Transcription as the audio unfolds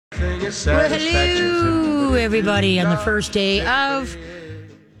Well, hello, everybody, on the first day of,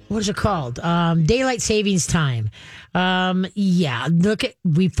 what is it called? Daylight Savings Time.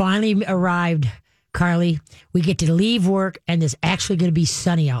 We finally arrived, Carly. We get to leave work, and it's actually going to be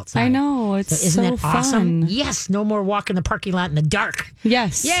sunny outside. I know. Isn't that awesome? fun. Yes, no more walking the parking lot in the dark.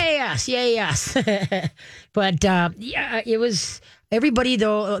 Yes. Yes. But, it was... Everybody,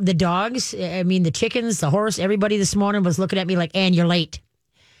 though, the dogs, the chickens, the horse, everybody this morning was looking at me like, Ann, you're late.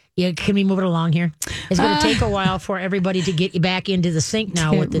 Yeah, can we move it along here? It's going to take a while for everybody to get back into the sync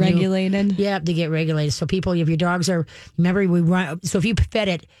now with the regulated. To get regulated. So people, if your dogs are, remember we run. So if you fed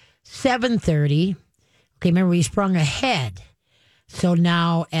at 7:30, okay, remember we sprung ahead. So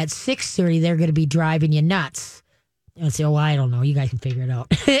now at 6:30, they're going to be driving you nuts. And say, I don't know. You guys can figure it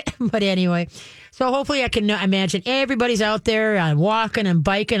out. But anyway, so hopefully I can imagine everybody's out there walking and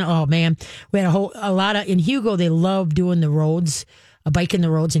biking. Oh man, we had a lot of in Hugo. They love doing the roads. Biking the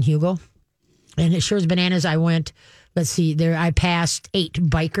roads in Hugo. And it sure is bananas. I went, let's see, I passed 8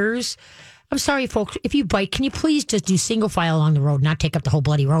 bikers. I'm sorry, folks, if you bike, can you please just do single file along the road, not take up the whole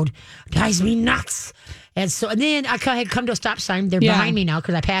bloody road? It drives me nuts. And then I come to a stop sign. They're behind me now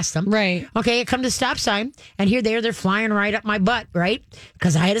because I passed them. Right. Okay, I come to a stop sign, and here they're flying right up my butt, right?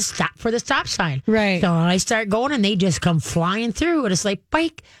 Because I had to stop for the stop sign. Right. So I start going, and they just come flying through. And it's like,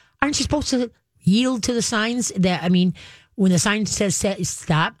 bike, aren't you supposed to yield to the signs? When the sign says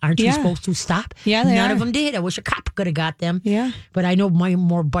stop, aren't you supposed to stop? Yeah, they None are. of them did. I wish a cop could have got them. Yeah. But I know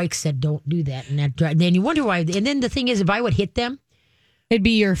more bikes that don't do that. And then you wonder why. And then the thing is, if I would hit them, it'd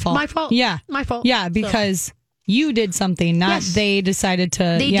be your fault. My fault. Yeah. My fault. Yeah, because you did something, not they decided to.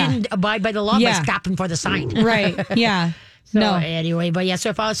 They didn't abide by the law by stopping for the sign. Right. Yeah. So anyway, but so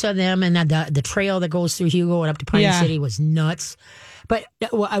if I saw them and the trail that goes through Hugo and up to Pine City was nuts. But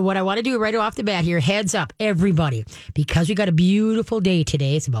what I want to do right off the bat here, heads up, everybody, because we got a beautiful day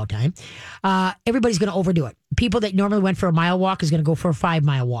today. It's about time. Everybody's going to overdo it. People that normally went for a mile walk is going to go for a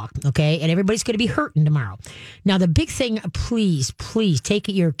 5-mile walk, okay? And everybody's going to be hurting tomorrow. Now, the big thing, please take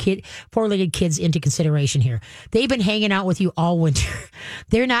your 4-legged kids into consideration here. They've been hanging out with you all winter.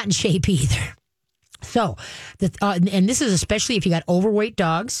 They're not in shape either. So, and this is especially if you got overweight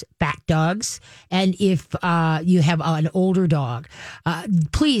dogs, fat dogs, and if you have an older dog.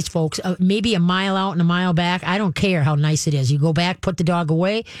 Please, folks, maybe a mile out and a mile back. I don't care how nice it is. You go back, put the dog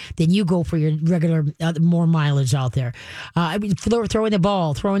away, then you go for your regular, more mileage out there. Throwing the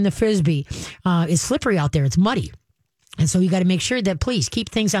ball, throwing the frisbee. It's slippery out there. It's muddy. And so you got to make sure that, please, keep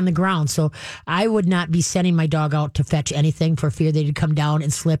things on the ground. So I would not be sending my dog out to fetch anything for fear they'd come down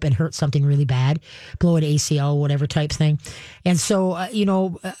and slip and hurt something really bad, blow an ACL, whatever type thing. And so,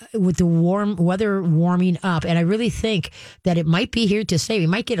 with the warm weather warming up, and I really think that it might be here to stay. We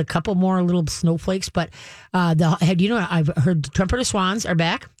might get a couple more little snowflakes, but I've heard the trumpeter swans are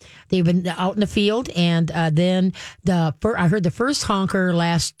back. They've been out in the field, and then I heard the first honker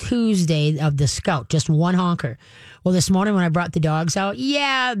last Tuesday of the Scout, just one honker. Well, this morning when I brought the dogs out,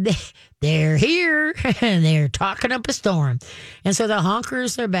 they're here and they're talking up a storm. And so the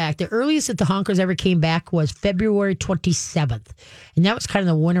honkers are back. The earliest that the honkers ever came back was February 27th. And that was kind of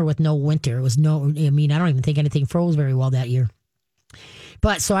the winter with no winter. It was I don't even think anything froze very well that year.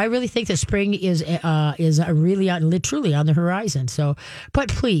 But so I really think that spring is really truly on the horizon. So, but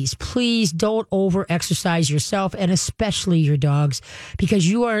please don't over exercise yourself and especially your dogs, because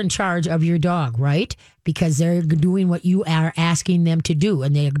you are in charge of your dog, right? Because they're doing what you are asking them to do,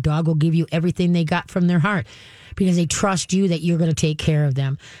 and the dog will give you everything they got from their heart, because they trust you that you're going to take care of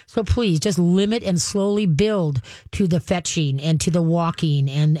them. So please just limit and slowly build to the fetching and to the walking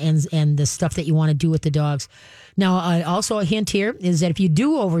and the stuff that you want to do with the dogs. Now, also a hint here is that if you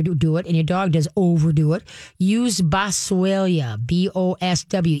do overdo it and your dog does overdo it, use Boswellia,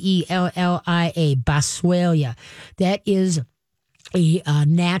 Boswellia, Boswellia. That is a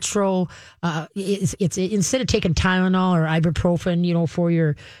natural. It's instead of taking Tylenol or ibuprofen, for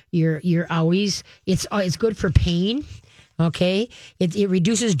your owies, it's good for pain. Okay, it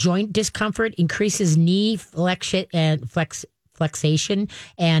reduces joint discomfort, increases knee flexation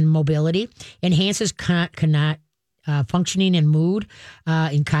and mobility, enhances functioning and mood,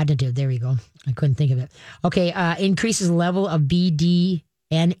 and cognitive. There we go. I couldn't think of it. Okay, increases level of BDNF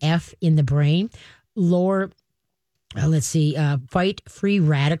in the brain, lower, fight free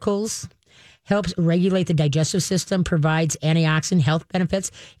radicals, helps regulate the digestive system, provides antioxidant health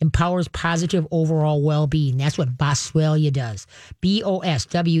benefits, empowers positive overall well-being. That's what Boswellia does. Boswellia.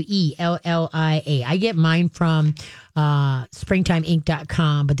 I get mine from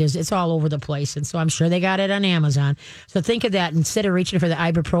springtimeinc.com, but it's all over the place, and so I'm sure they got it on Amazon. So think of that instead of reaching for the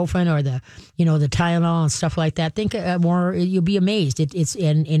ibuprofen or the Tylenol and stuff like that. Think more. You'll be amazed. It's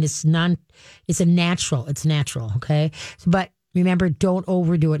a natural. It's natural. Okay, but remember, don't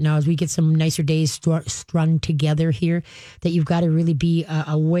overdo it now as we get some nicer days strung together here, that you've got to really be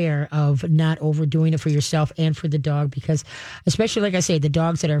aware of not overdoing it for yourself and for the dog, because especially, like I say, the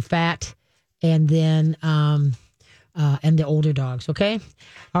dogs that are fat and then and the older dogs. Okay.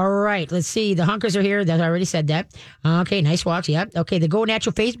 All right. Let's see. The hunkers are here. I already said that. Okay. Nice walks. Yep. Okay. The Go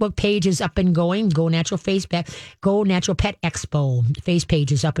Natural Facebook page is up and going. Go Natural Pet Expo face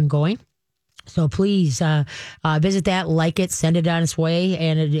page is up and going. So please visit that, like it, send it on its way,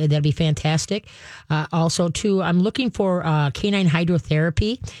 and that'd be fantastic. Also, too, I'm looking for canine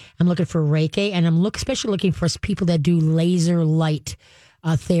hydrotherapy. I'm looking for Reiki, and I'm especially looking for people that do laser light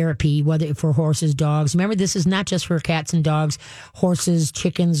therapy, whether for horses, dogs. Remember, this is not just for cats and dogs, horses,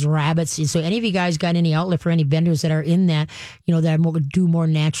 chickens, rabbits. So any of you guys got any outlet for any vendors that are in that, that do more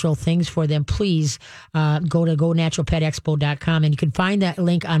natural things for them, please go to gonaturalpetexpo.com, and you can find that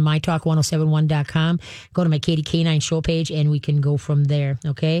link on mytalk1071.com. Go to my Katie K9 show page, and we can go from there.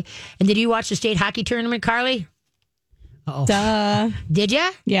 Okay. And did you watch the state hockey tournament, Carly? Uh-oh. Duh. Did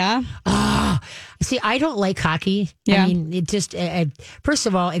ya? Yeah. See, I don't like hockey. Yeah. I mean, it just, first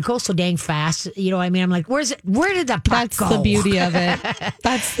of all, it goes so dang fast. I'm like, where did the puck go? That's the beauty of it.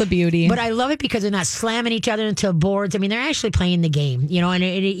 That's the beauty. But I love it because they're not slamming each other into boards. I mean, they're actually playing the game, and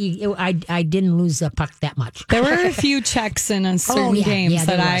I didn't lose the puck that much. There were a few checks in a certain games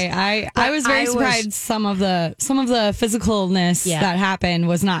that I was very surprised some of the physicalness that happened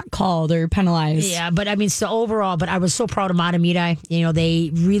was not called or penalized. Yeah, but I mean, so overall, but I was so proud of Matamidi.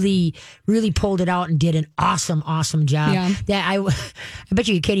 They really, really pulled it out and did an awesome job. Yeah. That I bet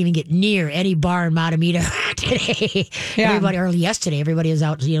you can't even get near any bar in Matamidi today. Yeah. Yesterday, everybody was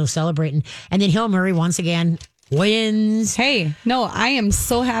out, celebrating. And then Hill Murray once again wins. Hey, no, I am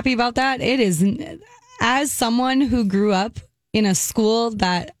so happy about that. It is, as someone who grew up in a school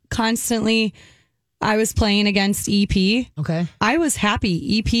that constantly I was playing against EP. Okay. I was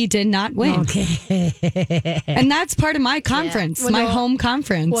happy EP did not win. Okay. And that's part of my conference, Yeah. Well, my home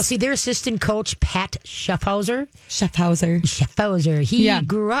conference. Well, see, their assistant coach, Pat Schaffhauser. He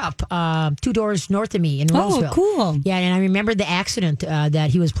grew up 2 doors north of me in Roseville. Oh, cool. Yeah, and I remember the accident that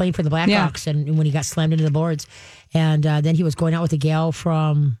he was playing for the Blackhawks and when he got slammed into the boards. And then he was going out with a gal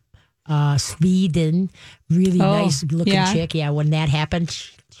from Sweden. Really nice looking chick. Yeah, when that happened,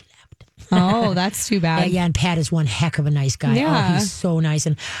 oh, that's too bad. Yeah, and Pat is one heck of a nice guy. Yeah. Oh, he's so nice.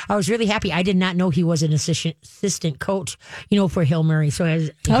 And I was really happy. I did not know he was an assistant coach, for Hill Murray. So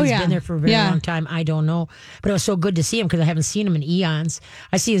he's been there for a very long time. I don't know. But it was so good to see him because I haven't seen him in eons.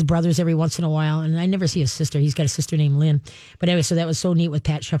 I see his brothers every once in a while, and I never see his sister. He's got a sister named Lynn. But anyway, so that was so neat with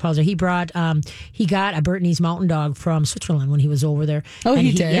Pat Schaffhauser. He got a Burtonese Mountain Dog from Switzerland when he was over there. Oh,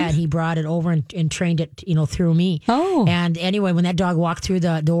 he did? Yeah, and he brought it over and trained it, through me. Oh. And anyway, when that dog walked through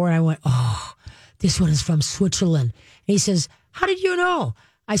the door, I went, oh, this one is from Switzerland. And he says, how did you know?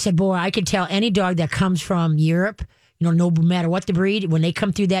 I said, boy, I can tell any dog that comes from Europe, no matter what the breed, when they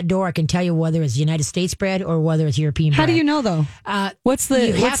come through that door, I can tell you whether it's United States bred or whether it's European bred. How do you know, though? What's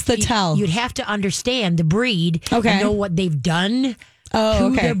the tell? You'd have to understand the breed and know what they've done.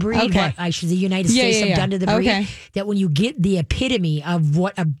 The breed, what the United States have done to the breed. Okay. That when you get the epitome of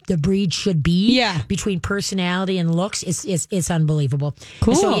what the breed should be between personality and looks, it's unbelievable.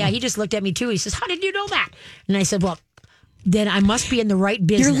 Cool. And so he just looked at me too. He says, "How did you know that?" And I said, "Well, then I must be in the right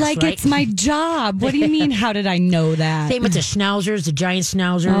business." You're like, right? It's my job. What do you mean? How did I know that? Same with the Schnauzers, the giant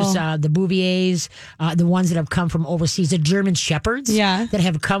Schnauzers, the Bouviers, the ones that have come from overseas, the German Shepherds that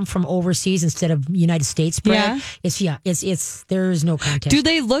have come from overseas instead of United States bred. Yeah. It's there's no contest. Do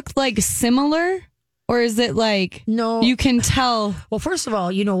they look like similar? Or is it like no? You can tell. Well, first of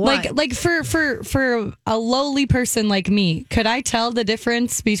all, you know what? Like for a lowly person like me, could I tell the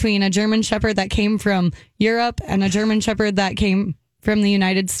difference between a German Shepherd that came from Europe and a German Shepherd that came from the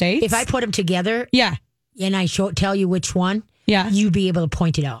United States? If I put them together, and I tell you which one, you'd be able to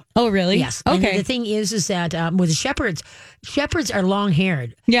point it out. Oh, really? Yes. Okay. And the thing is that with the Shepherds, Shepherds are long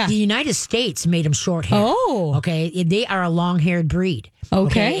haired. Yeah. The United States made them short haired. Oh. Okay. They are a long haired breed.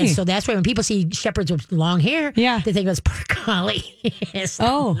 Okay. And so that's why when people see shepherds with long hair, they think it's collie.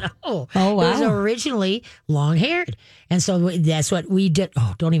 No. Oh, wow. It was originally long haired. And so that's what we did.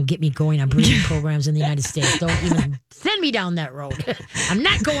 Oh, don't even get me going on breeding programs in the United States. Don't even send me down that road. I'm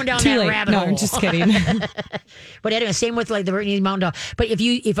not going down that rabbit hole. No, I'm just kidding. But anyway, same with like the Brittany Mountain Dog. But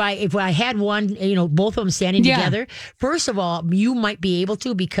if I had one, both of them standing together, first of all, you might be able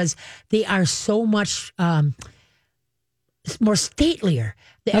to because they are so much more statelier.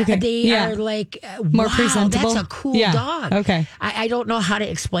 They are like more presentable. That's a cool dog. Okay, I don't know how to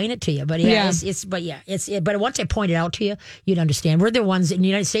explain it to you, but but once I point it out to you, you'd understand. We're the ones in the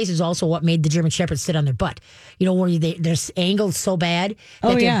United States is also what made the German Shepherds sit on their butt. Where they're angled so bad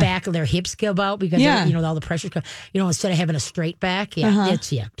that their back of their hips give out because all the pressure. Instead of having a straight back,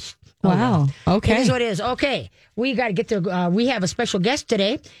 it's Wow. Okay. It is what it is. Okay. We got to get to, we have a special guest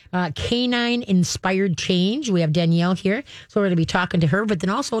today, Canine Inspired Change. We have Danielle here. So we're going to be talking to her, but then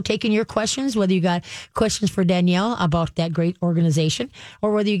also taking your questions, whether you got questions for Danielle about that great organization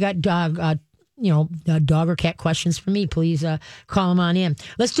or whether you got dog or cat questions for me, please call them on in.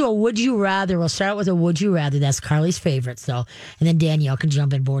 Let's do a would you rather. We'll start with a would you rather. That's Carly's favorite. So, and then Danielle can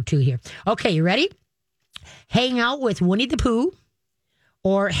jump in board too here. Okay. You ready? Hang out with Winnie the Pooh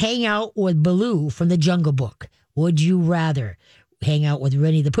or hang out with Baloo from the Jungle Book? Would you rather hang out with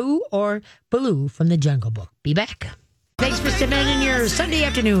Winnie the Pooh or Baloo from the Jungle Book? Be back. Thanks for spending your Sunday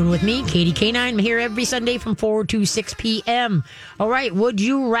afternoon with me, Katie K9. I'm here every Sunday from 4 to 6 p.m. All right, would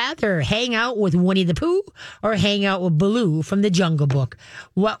you rather hang out with Winnie the Pooh or hang out with Baloo from the Jungle Book?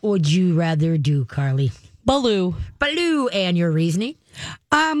 What would you rather do, Carly? Baloo. Baloo, and your reasoning?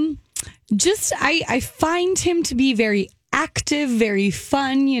 I find him to be very active, very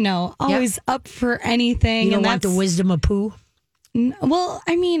fun, always up for anything. You don't want the wisdom of Pooh? Well,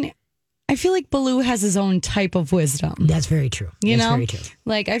 I mean, I feel like Baloo has his own type of wisdom. That's very true. Very true.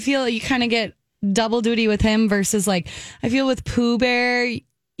 Like, I feel you kind of get double duty with him versus, like, I feel with Pooh Bear,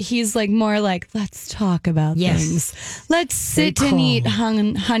 he's like more like, let's talk about things. Let's sit and eat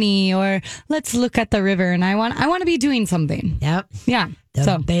honey, or let's look at the river. And I want to be doing something. Yep. Yeah.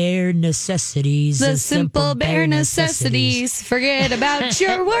 The bare necessities. The simple bare necessities. Forget about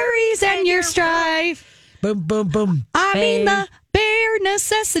your worries and your strife. Boom, boom, boom. I mean the bare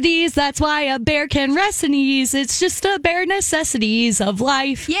necessities. That's why a bear can rest and ease. It's just the bare necessities of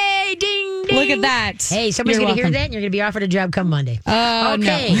life. Yay, ding, ding. Look at that. Hey, somebody's going to hear that and you're going to be offered a job come Monday.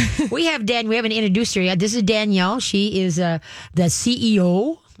 Okay. No. We haven't introduced her yet. This is Danielle. She is the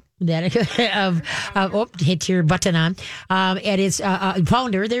CEO hit your button on. And it's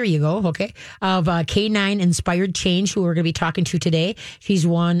founder, there you go, okay, of K9 Inspired Change, who we're going to be talking to today. She's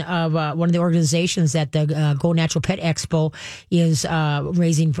one of the organizations that the Go Natural Pet Expo is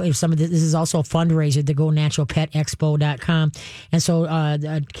raising some of this. This is also a fundraiser, the GoNaturalPetExpo.com. And so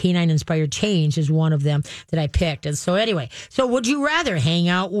K9 Inspired Change is one of them that I picked. And so anyway, would you rather hang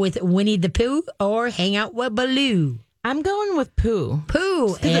out with Winnie the Pooh or hang out with Baloo? I'm going with Pooh.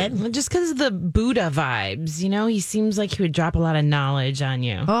 Pooh, just because of the Buddha vibes. He seems like he would drop a lot of knowledge on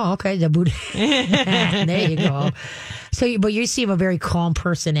you. Oh, okay, the Buddha. There you go. So, but you seem a very calm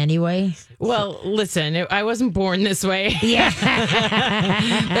person anyway. Well, listen, I wasn't born this way. Yeah.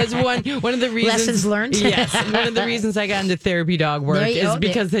 That's one of the reasons. Lessons learned. Yes. One of the reasons I got into therapy dog work is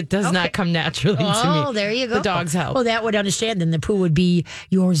because it does not come naturally to me. Oh, there you go. The dogs help. Well, that would understand. Then the Pooh would be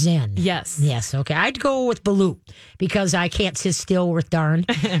your zen. Yes. Yes. Okay. I'd go with Baloo because I can't sit still worth darn.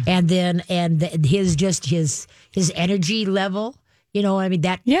 And then, his energy level. I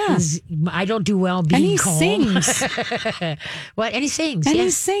I don't do well being calm. And he sings. What? And he sings. And he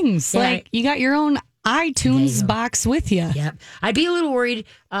sings. Yeah. Like, you got your own iTunes box with you. Yep. I'd be a little worried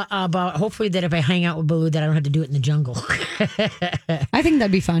about, hopefully, that if I hang out with Baloo, that I don't have to do it in the jungle. I think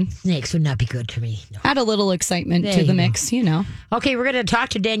that'd be fun. Snakes would not be good to me. No. Add a little excitement to the mix, Okay, we're going to talk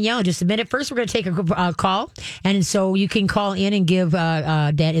to Danielle in just a minute. First, we're going to take a call. And so you can call in and give,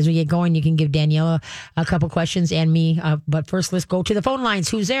 as we get going, you can give Danielle a couple questions and me. But first, let's go to the phone lines.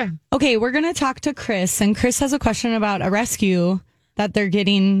 Who's there? Okay, we're going to talk to Chris. And Chris has a question about a rescue that they're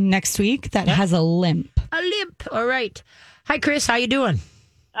getting next week that has a limp. A limp. All right. Hi, Chris. How you doing?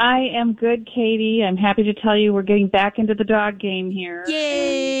 I am good, Katie. I'm happy to tell you we're getting back into the dog game here.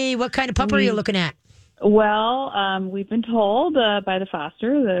 Yay! What kind of pup are you looking at? Well, we've been told by the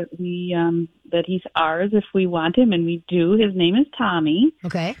foster that he's ours if we want him, and we do. His name is Tommy.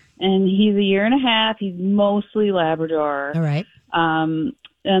 Okay. And he's 1.5 years. He's mostly Labrador. All right. And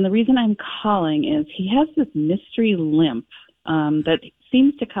the reason I'm calling is he has this mystery limp that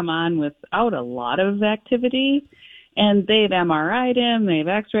seems to come on without a lot of activity. And they've MRI'd him, they've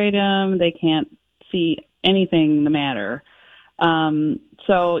X-rayed him, they can't see anything the matter.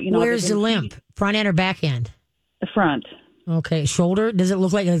 So, where's the limp? Front end or back end? The front. Okay, shoulder. Does it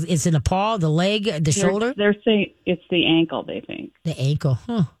look like it's in the paw, the leg, the shoulder? They're saying it's the ankle. They think the ankle.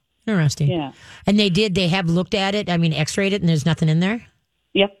 Huh. Interesting. Yeah. And they have looked at it. I mean, X-rayed it, and there's nothing in there.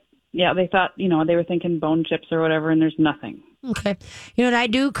 Yep. Yeah. They thought, they were thinking bone chips or whatever, and there's nothing. Okay. You know what I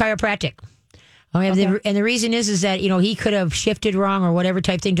do? Chiropractic. And the reason is that, he could have shifted wrong or whatever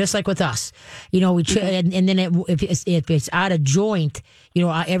type thing, just like with us. And then if it's out of joint,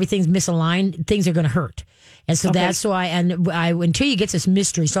 everything's misaligned, things are going to hurt. And so that's why, until you get this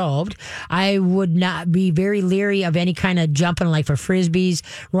mystery solved, I would not be very leery of any kind of jumping, like for frisbees,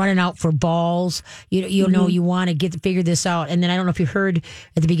 running out for balls. You want to figure this out. And then I don't know if you heard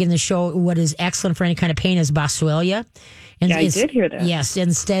at the beginning of the show, what is excellent for any kind of pain is Boswellia. And yeah, I did hear that. Yes,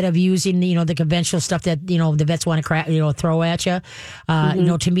 instead of using the conventional stuff that the vets want to throw at you,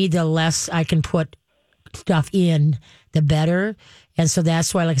 to me the less I can put stuff in, the better. And so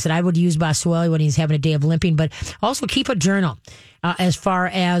that's why, like I said, I would use Boswellia when he's having a day of limping, but also keep a journal as far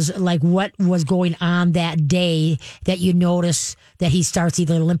as like what was going on that day that you notice that he starts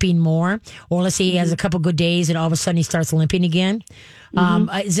either limping more, or let's say he has a couple good days and all of a sudden he starts limping again.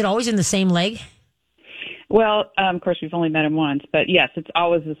 Is it always in the same leg? Well, of course, we've only met him once, but yes, it's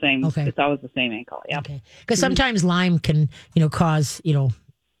always the same. Okay. It's always the same ankle. Yeah. Okay. Because sometimes Lyme can, cause,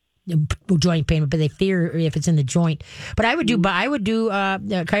 joint pain, but they fear if it's in the joint. But I would do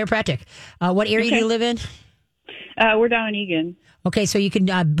chiropractic. What area do you live in? We're down in Egan. Okay, so you can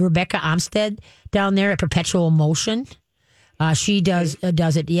Rebecca Amstead down there at Perpetual Motion. She does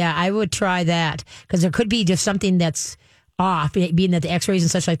it. Yeah, I would try that because there could be just something that's off, being that the X-rays and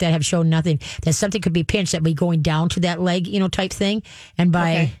such like that have shown nothing. That something could be pinched that be going down to that leg, type thing. And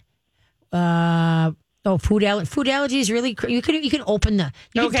by food allergies, really? You can open the.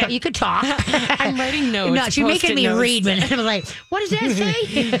 You could talk. I'm writing notes. No, you're making me read. And I'm like, what does that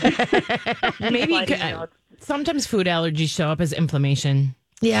say? Maybe sometimes food allergies show up as inflammation.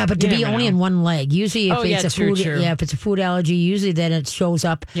 Yeah, but to be only in one leg. Usually, if if it's a food allergy, usually then it shows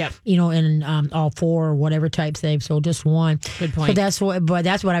up. Yep. In all four or whatever type thing. So just one. Good point. So that's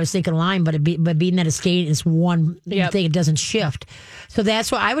what I was thinking. Lyme, but being that it's staying, it's one thing. It doesn't shift. So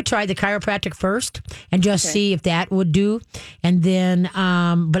that's why I would try the chiropractic first and just see if that would do, and then,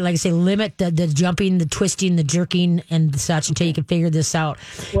 but like I say, limit the jumping, the twisting, the jerking, and such until you can figure this out.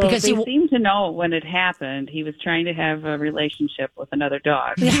 Well, because they seem to know when it happened. He was trying to have a relationship with another dog.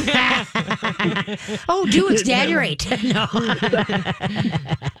 Oh, do exaggerate. No.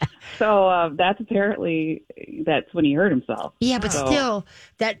 So that's when he hurt himself. Yeah, but still,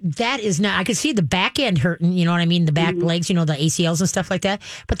 that is not. I could see the back end hurting. You know what I mean? The back legs, the ACLs and stuff like that.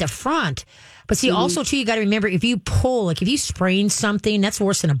 But the front. But see, also too, you got to remember if you pull, like if you sprain something, that's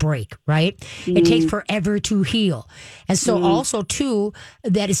worse than a break, right? It takes forever to heal, and so also too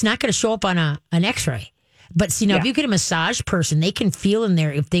that it's not going to show up on an X-ray. But see, if you get a massage person, they can feel in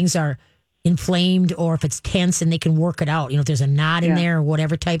there if things are inflamed or if it's tense, and they can work it out. If there's a knot in there or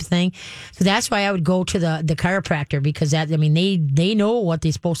whatever type thing. So that's why I would go to the chiropractor, because they know what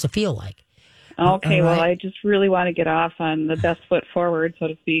they're supposed to feel like. Okay, well, I just really want to get off on the best foot forward, so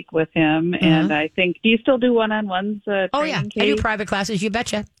to speak, with him. And I think, do you still do one-on-ones? Oh, yeah. I do private classes. You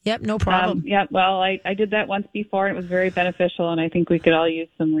betcha. Yep, no problem. Well, I did that once before, and it was very beneficial, and I think we could all use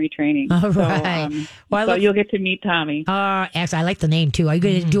some retraining. All right. So you'll get to meet Tommy. Actually, I like the name, too. Are you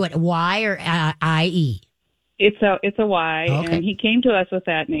going to do it Y or I-E? It's a Y, and he came to us with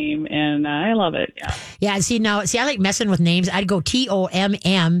that name, and I love it. Yeah, I like messing with names. I'd go Tommee.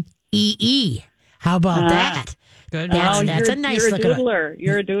 How about that? Good. That's a nice look.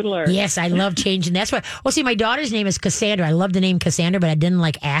 You're a doodler. Yes, I love changing. That's why. Well, see, my daughter's name is Cassandra. I love the name Cassandra, but I didn't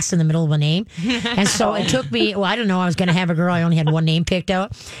like ass in the middle of a name. And so it took me, I don't know, I was going to have a girl. I only had one name picked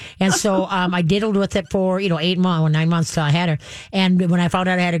out. And so I diddled with it for, 9 months till I had her. And when I found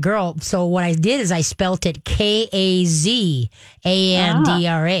out I had a girl, so what I did is I spelt it Kazandra.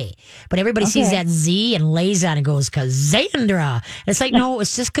 But everybody sees that Z and lays on and goes, Cassandra. And it's like, no,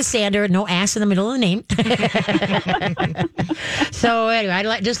 it's just Cassandra, no ass in the middle of the name. So anyway,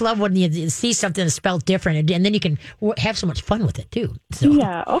 I just love when you see something that's spelled different, and then you can have so much fun with it too. So.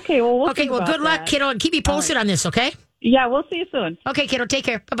 Yeah. Okay. Well, good luck, kiddo, and keep me posted on this. Okay. Yeah, we'll see you soon. Okay, kiddo. Take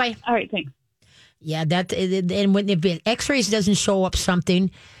care. Bye bye. All right. Thanks. Yeah, and when if X-rays doesn't show up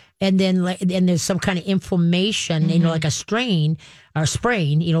something, and there's some kind of inflammation, like a strain or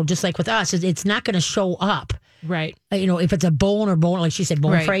sprain, just like with us, it's not going to show up. Right. If it's a bone or bone, like she said,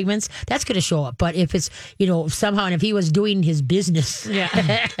 bone Right. fragments, that's going to show up. But if it's, somehow, and if he was doing his business,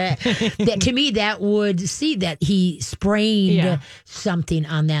 that to me, that would see that he sprained something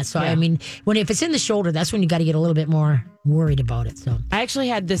on that. So, I mean, if it's in the shoulder, that's when you got to get a little bit more worried about it. So I actually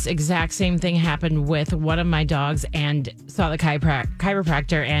had this exact same thing happen with one of my dogs and saw the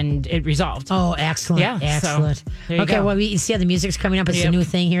chiropractor and it resolved. Oh, excellent. Yeah, excellent. so there you Okay, go. well, we see how the music's coming up. It's a new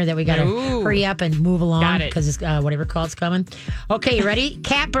thing here that we got to hurry up and move along Got it. because it's whatever call's coming. Okay, you ready?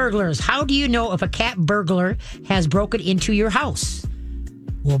 Cat burglars. How do you know if a cat burglar has broken into your house?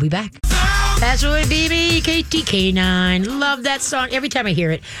 We'll be back. That's what BB KTK9. Love that song. Every time I hear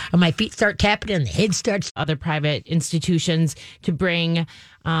it, my feet start tapping and the head starts. Other private institutions to bring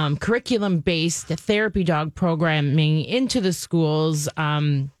curriculum-based therapy dog programming into the schools,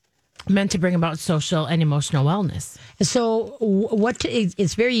 meant to bring about social and emotional wellness. So,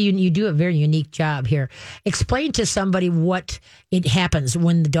 it's very you do a very unique job here. Explain to somebody what it happens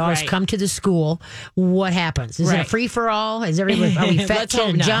when the dogs Right. come to the school. What happens? Is it a Right. free for all? Are we Let's fetching hope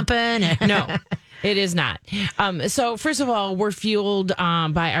and not. jumping? No, it is not. So first of all, we're fueled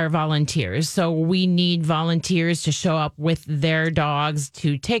by our volunteers. So we need volunteers to show up with their dogs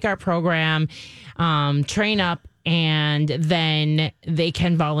to take our program, train up, and then they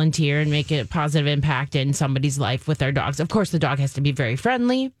can volunteer and make a positive impact in somebody's life with their dogs. Of course, the dog has to be very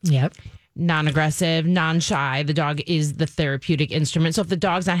friendly. Yep. Non-aggressive, non-shy. The dog is the therapeutic instrument. So if the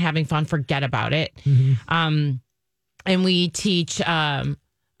dog's not having fun, forget about it. And we teach, I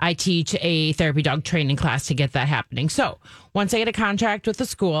teach a therapy dog training class to get that happening. So once I get a contract with the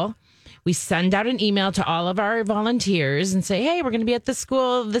school, we send out an email to all of our volunteers and say, hey, we're going to be at the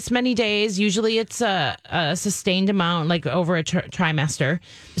school this many days. Usually it's a sustained amount, like over a trimester.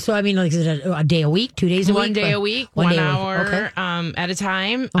 So, I mean, like, is it a day a week, 2 days a week? 1 day a week, One 1 day a week. hour Okay. at a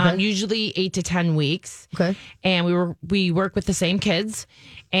time, Okay. usually 8 to 10 weeks. Okay. And we work with the same kids.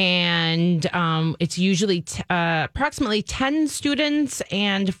 And it's usually approximately 10 students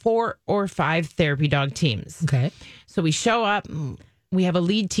and 4 or 5 therapy dog teams. Okay. So we show up. We have a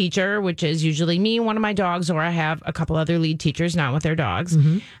lead teacher, which is usually me, one of my dogs, or I have a couple other lead teachers, not with their dogs,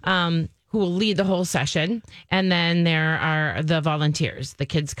 who will lead the whole session. And then there are the volunteers. The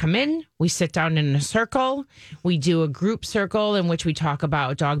kids come in, we sit down in a circle. We do a group circle in which we talk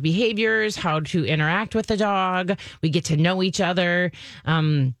about dog behaviors, how to interact with the dog. We get to know each other.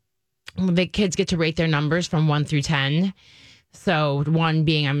 The kids get to rate their numbers from 1 through 10. So 1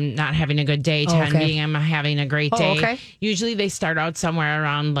 being I'm not having a good day, 10 being I'm having a great day. okay. Usually they start out somewhere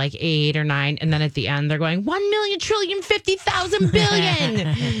around like 8 or 9, and then at the end they're going 1,000,000,050,000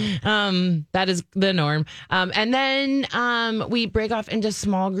 billion. That is the norm. And then we break off into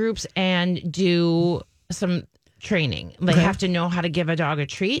small groups and do some training. They have to know how to give a dog a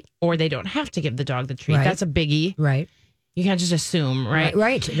treat, or they don't have to give the dog the treat. Right. That's a biggie. Right. You can't just assume, right?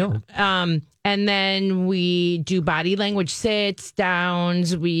 Right. No. And then we do body language sits,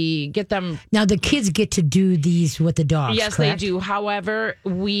 downs. We get them. Now, the kids get to do these with the dogs, Yes, correct? they do. However,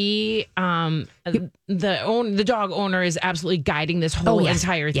 we the dog owner is absolutely guiding this whole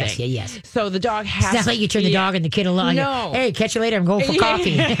entire thing. Yes. So the dog has. It's not like you turn the dog and the kid along. No. Hey, catch you later. I'm going for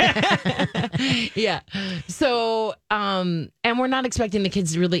coffee. Yeah. So, and we're not expecting the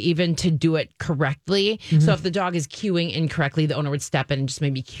kids really even to do it correctly. So if the dog is cueing incorrectly, the owner would step in and just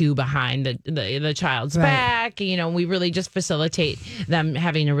maybe cue behind the child's back. We really just facilitate them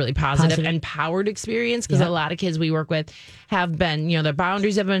having a really positive, empowered experience, because a lot of kids we work with have been, their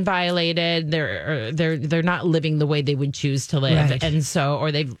boundaries have been violated. They're not living the way they would choose to live, Right. and so,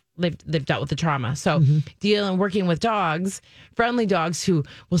 or they've dealt with the trauma. So working with dogs, friendly dogs who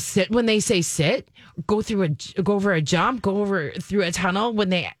will sit when they say sit, go over a jump, through a tunnel when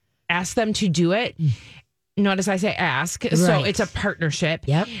they ask them to do it. Notice I say ask. So Right. it's a partnership.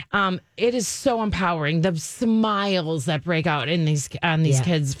 Yep. It is so empowering. The smiles that break out on these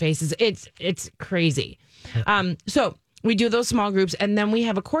kids' faces. It's crazy. So we do those small groups, and then we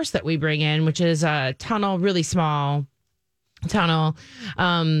have a course that we bring in, which is a tunnel, really small tunnel,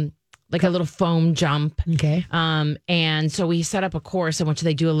 like a little foam jump. Okay. And so we set up a course in which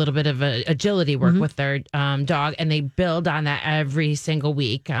they do a little bit of agility work with their dog, and they build on that every single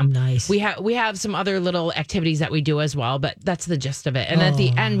week. Nice. We have some other little activities that we do as well, but that's the gist of it. And at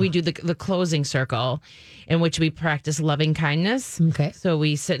the end, we do the closing circle, in which we practice loving kindness. Okay. So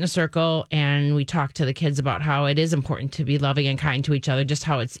we sit in a circle and we talk to the kids about how it is important to be loving and kind to each other, just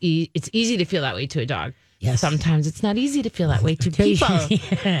how it's easy to feel that way to a dog. Yes. Sometimes it's not easy to feel that way to people.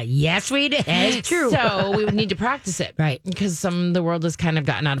 Yes, we do. It's true. So we would need to practice it. Right. Because the world has kind of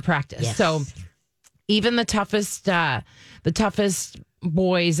gotten out of practice. Yes. So even the toughest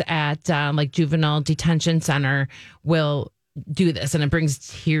boys at like juvenile detention center will do this, and it brings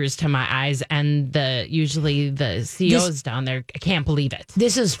tears to my eyes, and usually the CEOs down there, I can't believe it.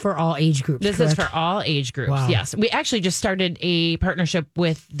 This is for all age groups. This correct? is for all age groups. Wow. Yes, we actually just started a partnership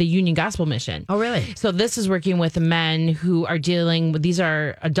with the Union Gospel Mission. Oh, really? So this is working with men who are dealing with, these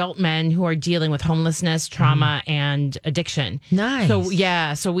are adult men who are dealing with homelessness, trauma, and addiction. Nice.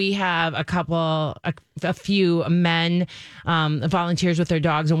 So we have a few men, volunteers with their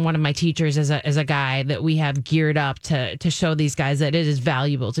dogs, and one of my teachers is a guy that we have geared up to show these guys that it is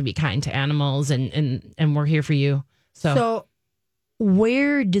valuable to be kind to animals, and we're here for you. So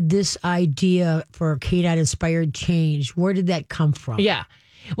where did this idea for Canine Inspired change? Where did that come from? Yeah.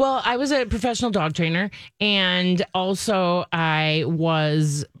 Well, I was a professional dog trainer, and also I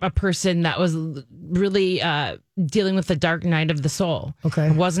was a person that was really dealing with the dark night of the soul. Okay.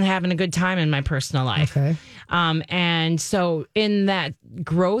 I wasn't having a good time in my personal life. Okay. And so in that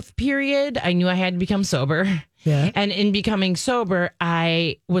growth period, I knew I had to become sober. Yeah. And in becoming sober,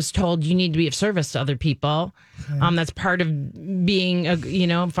 I was told you need to be of service to other people. Okay. That's part of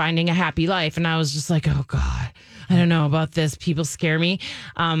being, finding a happy life. And I was just like, oh God, I don't know about this. People scare me.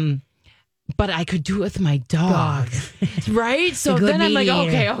 But I could do it with my dog. Right? So then I'm like,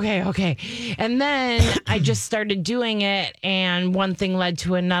 okay. And then I just started doing it, and one thing led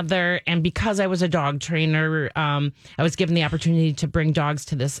to another. And because I was a dog trainer, I was given the opportunity to bring dogs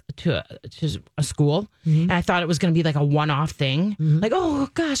to a school. Mm-hmm. And I thought it was going to be like a one-off thing. Mm-hmm. Like, oh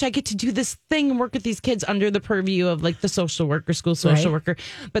gosh, I get to do this thing and work with these kids under the purview of like the social worker, school social worker.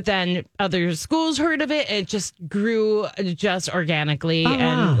 But then other schools heard of it. It just grew just organically. Oh,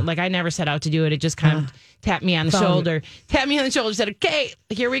 and wow. like I never set out to do it. It just kind of tapped me on the shoulder, said, okay,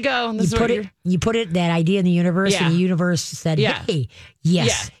 here we go. You put it that idea in the universe, and the universe said, hey,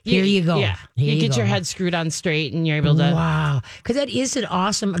 yes, here you go. Yeah. Here you get your head screwed on straight, and you're able to. Wow. Because that is an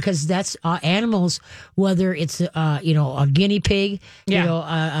awesome, because that's animals, whether it's, a guinea pig,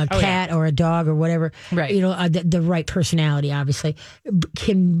 a cat or a dog or whatever, right. The right personality, obviously,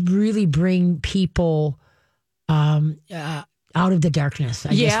 can really bring people out of the darkness,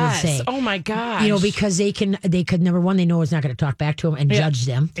 I guess would say. Oh my gosh. Because they could, number one, they know it's not going to talk back to them and judge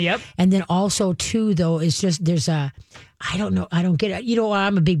them. Yep. And then also too, though, it's just, I don't know, I don't get it.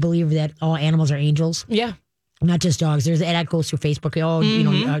 I'm a big believer that all animals are angels. Yeah. Not just dogs. There's that goes through Facebook.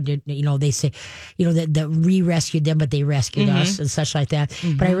 They say, that we rescued them, but they rescued us and such like that.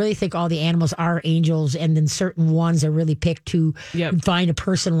 Mm-hmm. But I really think all the animals are angels, and then certain ones are really picked to find a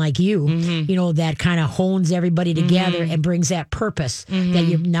person like you, that kind of hones everybody together and brings that purpose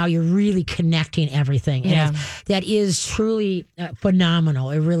that you're really connecting everything. And that is truly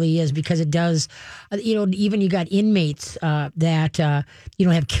phenomenal. It really is, because it does. Even you got inmates that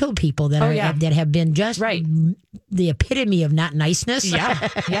have killed people that have been just the epitome of not niceness.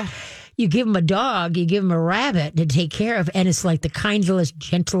 Yeah. You give them a dog, you give them a rabbit to take care of, and it's like the kindest,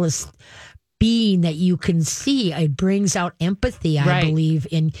 gentlest being that you can see. It brings out empathy, I believe,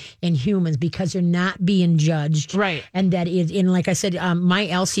 in humans, because they're not being judged. Right. And that is, and like I said, my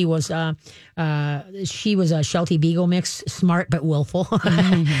Elsie was, she was a Sheltie Beagle mix, smart but willful.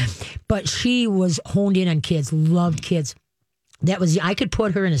 But she was honed in on kids, loved kids. I could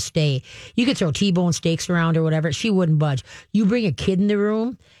put her in a stay. You could throw T-bone steaks around or whatever. She wouldn't budge. You bring a kid in the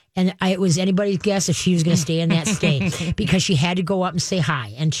room, and it was anybody's guess if she was going to stay in that stay, because she had to go up and say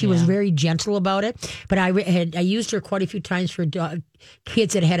hi. And she was very gentle about it. But I used her quite a few times for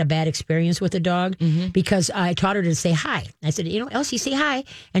kids that had a bad experience with a dog, because I taught her to say hi. I said, Elsie, say hi.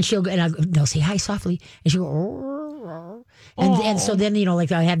 And they'll say hi softly. And she'll go, and so then,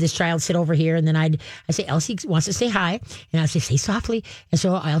 like I have this child sit over here, and then I say, Elsie wants to say hi. And I say softly. And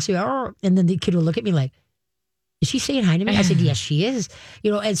so Elsie, and then the kid will look at me like, is she saying hi to me? I said, yes, she is.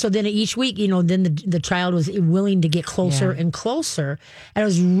 And so then each week, then the child was willing to get closer and closer. And it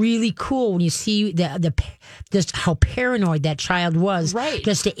was really cool when you see the just how paranoid that child was,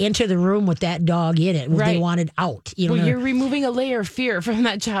 just to enter the room with that dog in it. They wanted out. You're removing a layer of fear from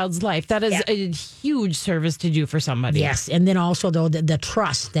that child's life. That is a huge service to do for somebody. Yes. And then also, though, the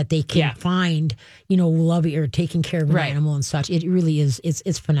trust that they can find, loving or taking care of an animal and such. It really is.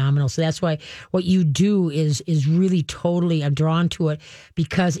 It's phenomenal. So that's why what you do is really totally, I'm drawn to it,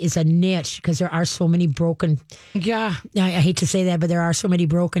 because it's a niche, because there are so many broken. Yeah. I hate to say that, but there are so many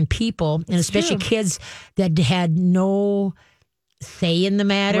broken people, and especially kids that had no say in the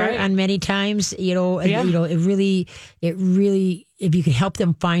matter on many times. You know, it really, if you can help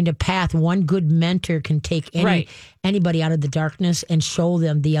them find a path, one good mentor can take anybody out of the darkness and show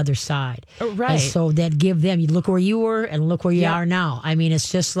them the other side. Right. And so that give them, you look where you were and look where you are now. I mean,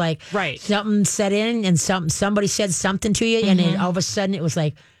 it's just like something set in and somebody said something to you and then all of a sudden it was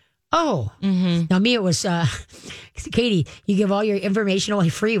like, oh, now me, it was, Katie, you give all your information away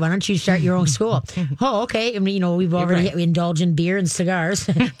free. Why don't you start your own school? Oh, okay. I mean, you know, we've already indulged in beer and cigars,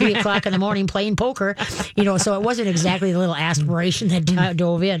 3 o'clock in the morning playing poker, you know, so it wasn't exactly the little aspiration that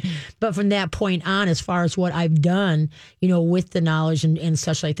dove in. But from that point on, as far as what I've done, you know, with the knowledge and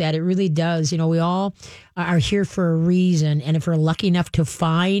such like that, it really does. You know, we all are here for a reason. And if we're lucky enough to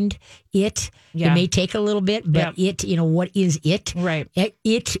find it, it may take a little bit, but it, you know, what is it? Right.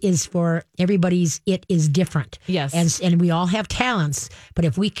 It is for everybody's, it is different. Yes. And we all have talents, but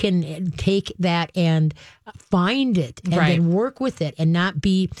if we can take that and find it and then work with it and not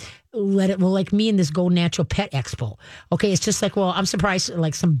be like me in this Go Natural Pet Expo. Okay, it's just like, well, I'm surprised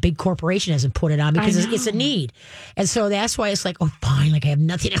like some big corporation hasn't put it on because it's a need. And so that's why it's like, oh, fine, like I have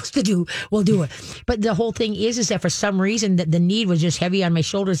nothing else to do, we'll do it. But the whole thing is that for some reason that the need was just heavy on my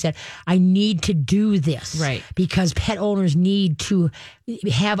shoulders that I need to do this. Right. Because pet owners need to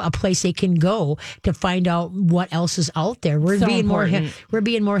have a place they can go to find out what else is out there. We're being more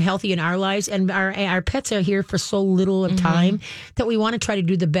healthy in our lives, and our pets are here for so little of time that we want to try to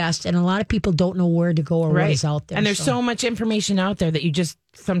do the best. And a lot of people don't know where to go or what is out there. And there's so much information out there that you just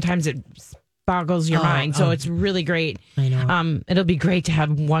sometimes it boggles your mind. So it's really great. I know. It'll be great to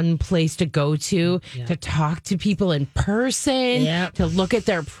have one place to go to talk to people in person, to look at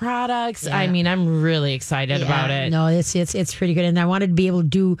their products. I mean, I'm really excited about it. No, it's pretty good. And I wanted to be able to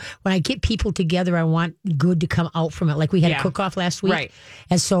do, when I get people together, I want good to come out from it. Like we had a cook-off last week. Right.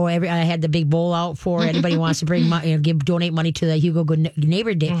 And so I had the big bowl out for anybody who wants to bring money, donate money to the Hugo Good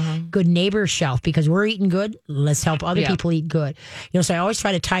Neighbor Day, Good Neighbor Shelf, because we're eating good. Let's help other people eat good. You know, so I always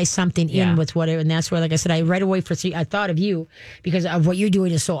try to tie something in with whatever, and that's where, like I said, I right away I thought of you because of what you're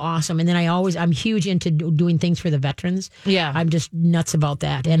doing is so awesome. And then I'm huge into doing things for the veterans. Yeah, I'm just nuts about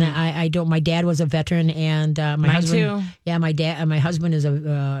that. And I don't. My dad was a veteran, and my husband. Too. Yeah, my husband is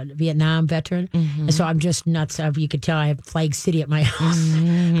a Vietnam veteran, and so I'm just nuts. You could tell I have Flag City at my house.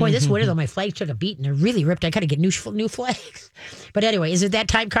 Boy, this winter though, my flags took a beat and they're really ripped. I got to get new flags. But anyway, is it that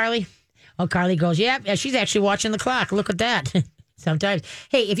time, Carly? Oh, Carly goes, yeah, she's actually watching the clock. Look at that. Sometimes.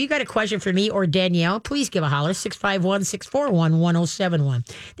 Hey, if you got a question for me or Danielle, please give a holler,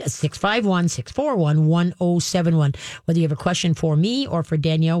 651-641-1071. That's 651-641-1071. Whether you have a question for me or for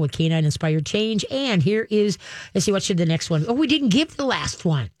Danielle with Canine Inspired Change. And here is, let's see, what should the next one? Oh, we didn't give the last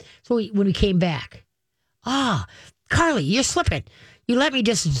one. So when we came back. Carly, you're slipping. You let me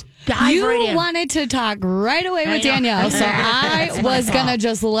just dive right in. You wanted to talk right away with Danielle, so I was going to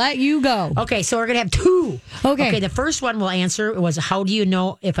just let you go. Okay, so we're going to have two. Okay, the first one we'll answer was, how do you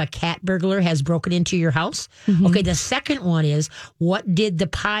know if a cat burglar has broken into your house? Okay, the second one is, why did the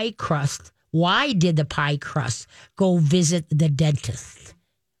pie crust go visit the dentist?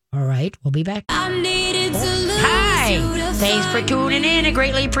 All right, we'll be back. Hi, thanks for tuning in. I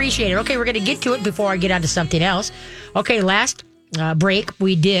greatly appreciate it. Okay, we're going to get to it before I get on to something else. Okay, last break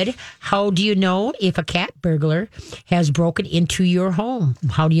we did, how do you know if a cat burglar has broken into your home?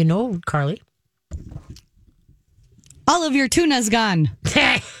 How do you know, Carly? All of your tuna's gone.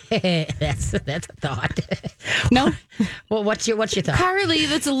 that's a thought. No. Well, what's your thought, Carly?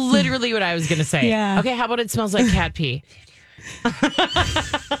 That's literally what I was going to say. Yeah. Okay, how about it smells like cat pee?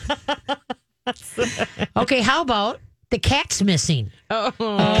 Okay, how about the cat's missing? Oh,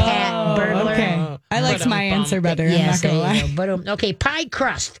 cat burglar. Okay. I liked my answer better. Yes, I'm not gonna lie. but okay, pie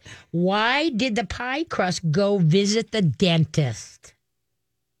crust. Why did the pie crust go visit the dentist?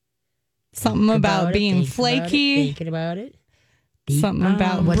 Something about being flaky. Thinking about it. Something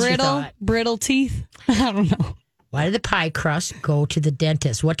about brittle teeth. I don't know. Why did the pie crust go to the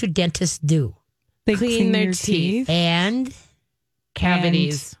dentist? What do dentists do? They clean their teeth. And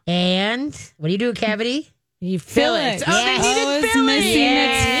cavities. And what do you do with cavity? You fill it. Oh, they needed filling. Missing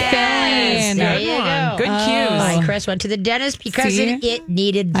its filling. There you go. Good cues. Pie crust went to the dentist because it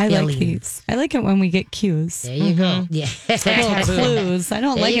needed filling. I like these. I like it when we get cues. There you go. Yeah. Little clues. I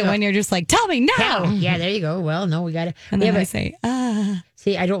don't like it when you're just like, tell me now. Yeah, there you go. Well, no, we got to. And then I say,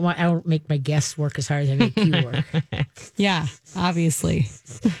 See, I don't make my guests work as hard as I make you work. Yeah, obviously.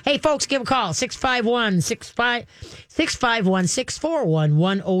 Hey, folks, give a call,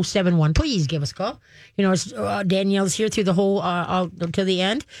 651-641-1071. Please give us a call. You know, Danielle's here through the whole, to the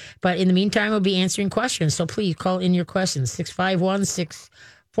end. But in the meantime, we'll be answering questions. So please call in your questions, 651-641-1071.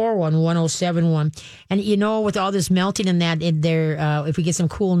 641-1071. And with all this melting and that in there, if we get some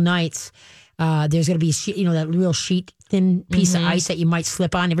cool nights, there's going to be, that real sheet thin piece of ice that you might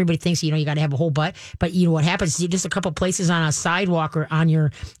slip on. Everybody thinks, you got to have a whole butt. But what happens is just a couple places on a sidewalk or on your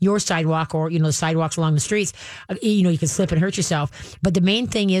sidewalk or, the sidewalks along the streets, you can slip and hurt yourself. But the main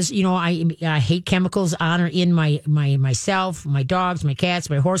thing is, I hate chemicals on or in myself, my dogs, my cats,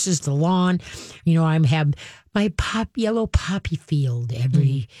 my horses, the lawn. I have my yellow poppy field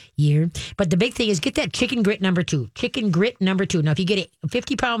every year. But the big thing is get that chicken grit number 2. Chicken grit number 2. Now, if you get a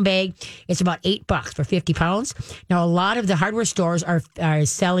 50-pound bag, it's about $8 for 50 pounds. Now, a lot of the hardware stores are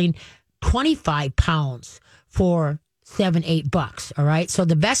selling 25 pounds for $7-8. All right. So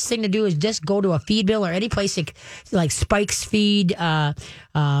the best thing to do is just go to a feed mill or any place like Spike's Feed,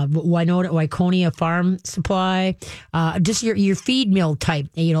 Wyconia Farm Supply, just your feed mill type,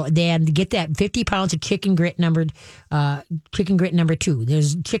 then get that 50 pounds of chicken grit number 2.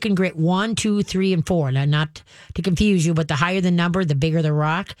 There's chicken grit 1, 2, 3, and 4. Now, not to confuse you, but the higher the number, the bigger the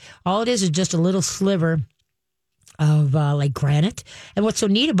rock. All it is just a little sliver of like granite. And what's so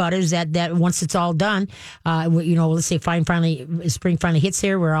neat about it is that once it's all done, let's say spring finally hits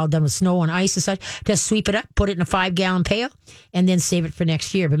here, we're all done with snow and ice and such, just sweep it up, put it in a 5-gallon pail, and then save it for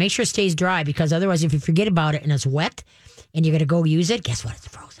next year. But make sure it stays dry, because otherwise if you forget about it and it's wet and you're going to go use it, guess what? It's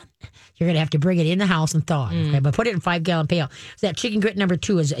frozen. You're going to have to bring it in the house and thaw it. Okay? But put it in a 5-gallon pail. So that chicken grit number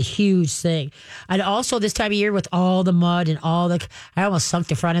 2 is a huge thing. And also this time of year with all the mud and I almost sunk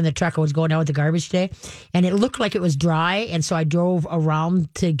the front end of the truck. I was going down with the garbage today, and it looked like it was dry. And so I drove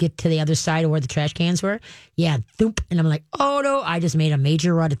around to get to the other side of where the trash cans were. Yeah, thoop. And I'm like, oh no, I just made a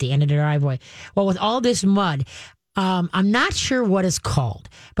major rut at the end of the driveway. Well, with all this mud, I'm not sure what it's called,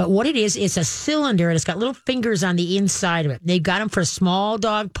 but what it is, it's a cylinder and it's got little fingers on the inside of it. They've got them for small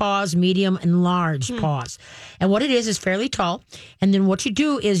dog paws, medium, and large paws. And what it is fairly tall. And then what you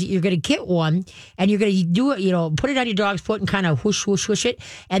do is you're going to get one and you're going to do it, put it on your dog's foot and kind of whoosh, whoosh, whoosh it,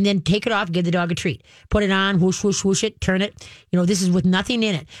 and then take it off, give the dog a treat. Put it on, whoosh, whoosh, whoosh it, turn it. This is with nothing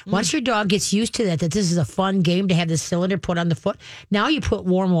in it. Once your dog gets used to that this is a fun game to have this cylinder put on the foot, now you put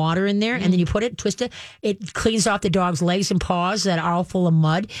warm water in there and then you put it, twist it, it cleans off the dog's legs and paws that are all full of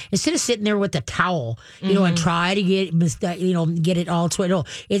mud. Instead of sitting there with a towel, and try to get it all twisted.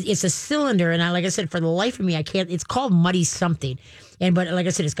 It's a cylinder, and like I said, for the life of me, I can't. It's called Muddy something. But like I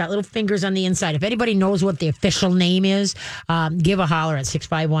said, it's got little fingers on the inside. If anybody knows what the official name is, give a holler at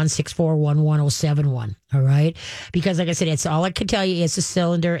 651-641-1071. All right? Because like I said, it's all I can tell you. It's a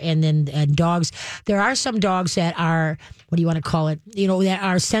cylinder. And then dogs, there are some dogs that are, what do you want to call it? That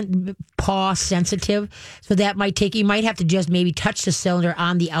are paw sensitive. So that you might have to just maybe touch the cylinder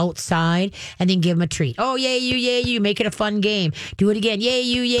on the outside and then give them a treat. Oh, yay, you. Make it a fun game. Do it again. Yay,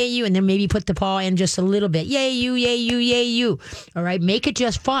 you. And then maybe put the paw in just a little bit. Yay, you. All right. Make it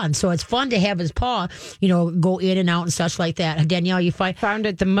just fun. So it's fun to have his paw, go in and out and such like that. Danielle, you found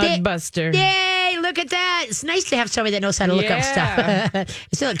it, the Mud Buster. Yay! Look at that. It's nice to have somebody that knows how to look up stuff. It's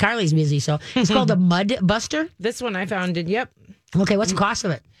still Carly's busy, so it's called the Mud Buster. This one I found it. Yep. Okay, what's the cost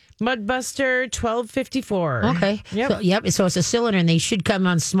of it? Mud Buster, $12.54. Okay. So it's a cylinder, and they should come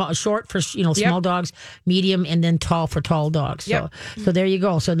on short for small dogs, medium, and then tall for tall dogs. So there you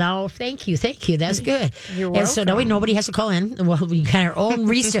go. So now, thank you. That's good. You're welcome. And so now nobody has to call in. Well, we got our own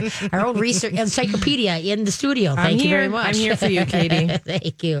research encyclopedia in the studio. Thank you very much. I'm here for you, Katie.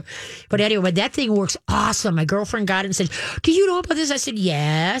 Thank you. But anyway, that thing works awesome. My girlfriend got it and said, "Do you know about this?" I said,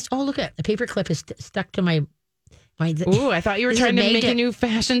 "Yes." Oh, look at the paper clip is stuck to my. Ooh, I thought you were trying to make a new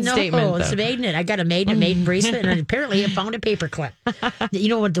fashion statement. No, it's a magnet. I got a maiden bracelet, and apparently I found a paper clip. You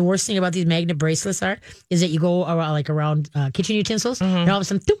know what the worst thing about these magnet bracelets is that you go around kitchen utensils, and all of a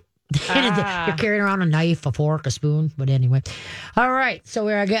sudden, you're carrying around a knife, a fork, a spoon. But anyway, all right. So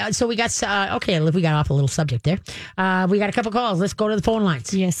we got we got off a little subject there. We got a couple calls. Let's go to the phone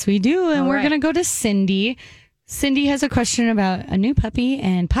lines. Yes, we do, and we're gonna go to Cindy. Cindy has a question about a new puppy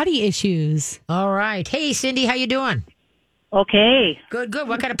and potty issues. All right. Hey, Cindy, how you doing? Okay. Good.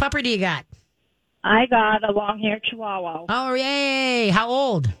 What kind of puppy do you got? I got a long-haired Chihuahua. Oh, yay. How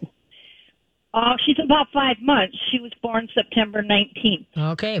old? She's about 5 months. She was born September 19th.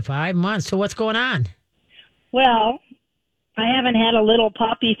 Okay, 5 months. So what's going on? Well, I haven't had a little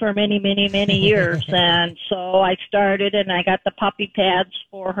puppy for many, many, many years. And so I started, and I got the puppy pads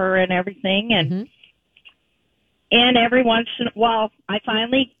for her and everything. And And every once in a while,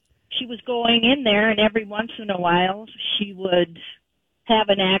 she was going in there, and every once in a while, she would have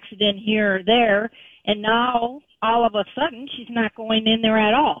an accident here or there. And now, all of a sudden, she's not going in there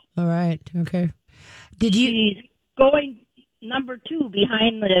at all. All right. Okay. She's going number 2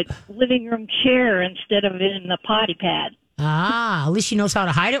 behind the living room chair instead of in the potty pad. At least she knows how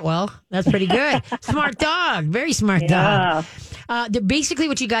to hide it well. That's pretty good. Smart dog. Very smart dog. Basically,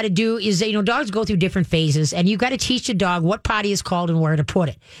 what you got to do is, dogs go through different phases, and you got to teach the dog what potty is called and where to put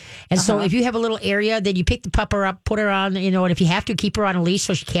it. And so if you have a little area, then you pick the pupper up, put her on, and if you have to, keep her on a leash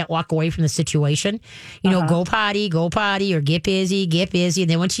so she can't walk away from the situation. Go potty, or get busy. And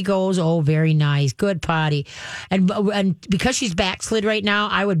then when she goes, oh, very nice, good potty. And because she's backslid right now,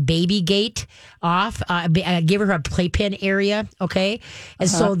 I would baby gate off, give her a playpen area, okay? And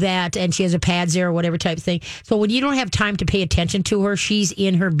so that, and she has a pads there or whatever type of thing. So when you don't have time to pay attention to her, she's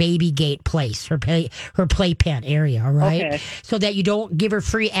in her baby gate place, her playpen area, all right? Okay. So that you don't give her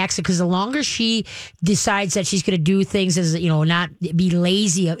free access, because the longer she decides that she's going to do things as, not be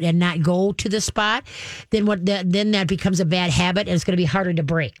lazy and not go to the spot, then that becomes a bad habit, and it's going to be harder to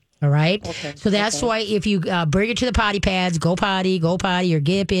break. All right. Okay. So that's why if you bring her to the potty pads, go potty, or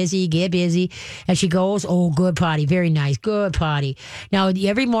get busy. And she goes, oh, good potty. Very nice. Good potty. Now,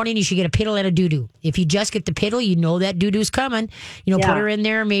 every morning you should get a piddle and a doo-doo. If you just get the piddle, that doo-doo's coming. Put her in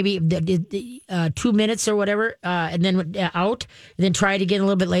there maybe 2 minutes or whatever, and then out, and then try it again a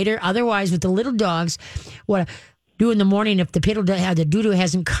little bit later. Otherwise, with the little dogs, what do in the morning, if the the doo-doo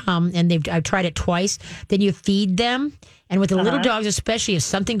hasn't come, and I've tried it twice, then you feed them. And with the little dogs, especially if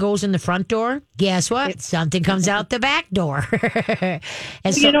something goes in the front door, guess what? Something comes out the back door.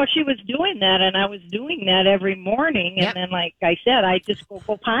 And so, she was doing that, and I was doing that every morning. And then, like I said, I just go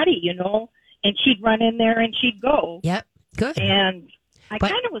potty, and she'd run in there and she'd go. Yep, good. And I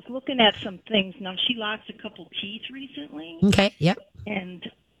kind of was looking at some things. Now, she lost a couple teeth recently. Okay, yep. And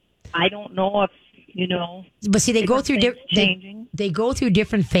I don't know if, but see, they go through they go through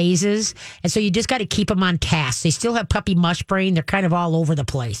different phases, and so you just got to keep them on task. They still have puppy mush brain; they're kind of all over the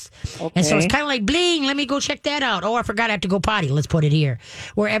place, and so it's kind of like bling. Let me go check that out. Oh, I forgot I have to go potty. Let's put it here.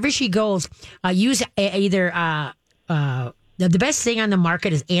 Wherever she goes, use either the best thing on the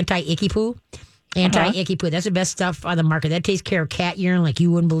market is anti-icky poo. Anti-icky poo. That's the best stuff on the market. That takes care of cat urine like you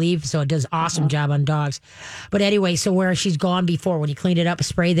wouldn't believe. So it does awesome job on dogs. But anyway, so where she's gone before, when you clean it up,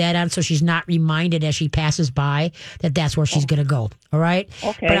 spray that on so she's not reminded as she passes by that that's where she's going to go. All right?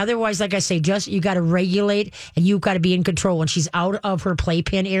 Okay. But otherwise, like I say, just you got to regulate, and you've got to be in control. When she's out of her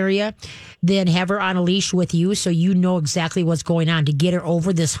playpen area, then have her on a leash with you so you know exactly what's going on to get her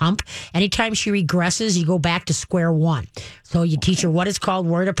over this hump. Anytime she regresses, you go back to square one. So you teach her what it's called,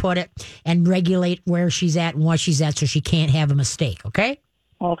 where to put it, and regulate where she's at and what she's at so she can't have a mistake, okay?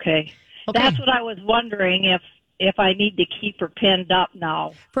 Okay. That's what I was wondering, if I need to keep her pinned up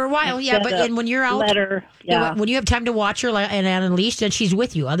now. For a while, and when you're out, when you have time to watch her and on a leash, then she's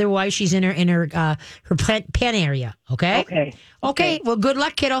with you. Otherwise, she's in her pen area, okay? Okay, well, good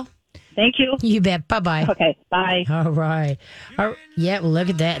luck, kiddo. Thank you. You bet. Bye-bye. Okay, bye. All right. Yeah, well, look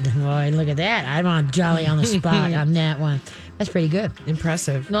at that. Boy, look at that. I'm on jolly on the spot on that one. That's pretty good.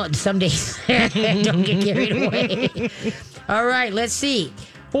 Impressive. No, some days. Don't get carried away. All right, let's see.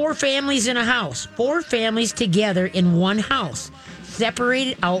 4 families in a house. 4 families together in one house.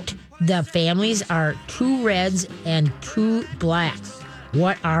 Separated out, the families are 2 reds and 2 blacks.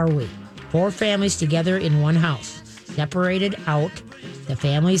 What are we? 4 families together in one house. Separated out, the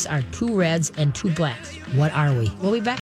families are 2 reds and 2 blacks. What are we? We'll be back.